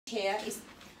here is,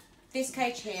 this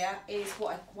cage here is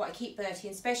what I keep Bertie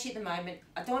in, especially at the moment.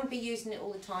 I don't want to be using it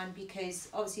all the time because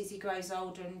obviously as he grows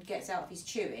older and gets out of his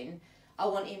chewing, I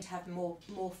want him to have more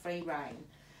free reign.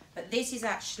 But this is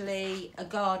actually a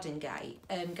garden gate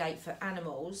for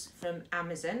animals from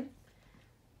Amazon.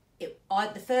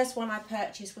 The first one I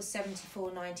purchased was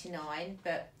 $74.99,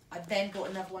 but I then bought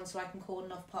another one so I can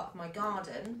cordon off part of my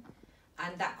garden,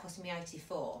 and that cost me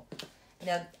 $84.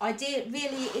 Now, idea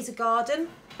really is a garden,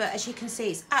 but as you can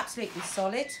see, it's absolutely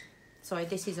solid. Sorry,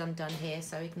 this is undone here,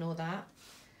 so ignore that.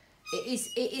 It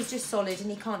is just solid, and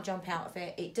you can't jump out of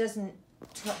it. It doesn't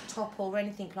topple or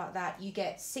anything like that. You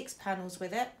get 6 panels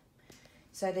with it.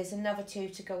 So there's another 2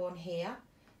 to go on here.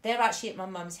 They're actually at my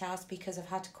mum's house because I've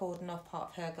had to cordon off part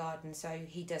of her garden so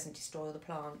he doesn't destroy all the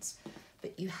plants.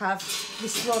 But you have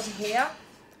this rod here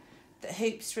that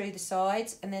hoops through the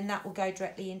sides, and then that will go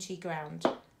directly into your ground.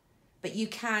 But you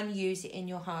can use it in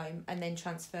your home and then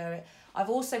transfer it. I've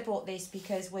also bought this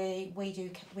because we do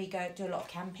a lot of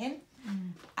camping,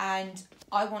 and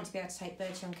I want to be able to take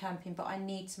Bertie on camping, but I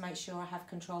need to make sure I have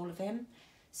control of him.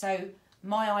 So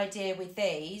my idea with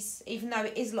these, even though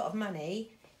it is a lot of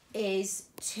money, is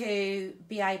to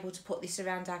be able to put this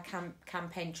around our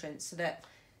camp entrance so that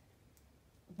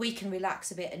we can relax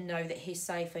a bit and know that he's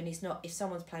safe, and he's not, if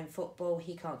someone's playing football,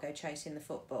 he can't go chasing the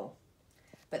football.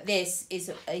 But this is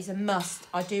a must.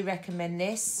 I do recommend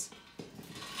this.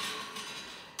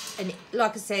 And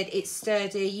like I said, it's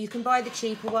sturdy. You can buy the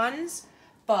cheaper ones,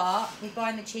 but with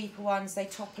buying the cheaper ones, they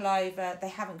topple over. They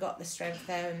haven't got the strength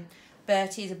there. And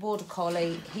Bertie is a Border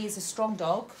Collie. He's a strong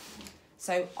dog.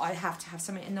 So I have to have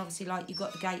something. And obviously, like, you've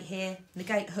got the gate here. The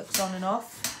gate hooks on and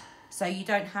off. So you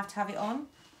don't have to have it on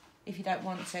if you don't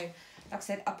want to. Like I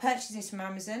said, I purchased this from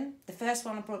Amazon. The first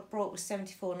one I brought was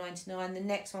 $74.99. The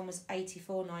next one was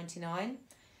 $84.99.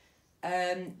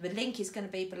 The link is going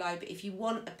to be below. But if you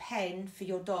want a pen for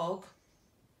your dog,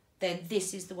 then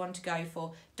this is the one to go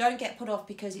for. Don't get put off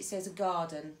because it says a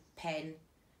garden pen.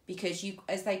 Because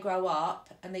as they grow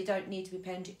up and they don't need to be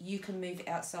penned, you can move it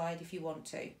outside if you want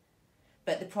to.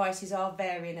 But the prices are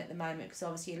varying at the moment because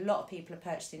obviously a lot of people are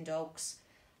purchasing dogs.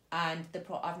 And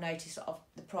I've noticed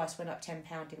the price went up £10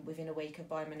 within a week of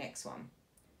buying my next one.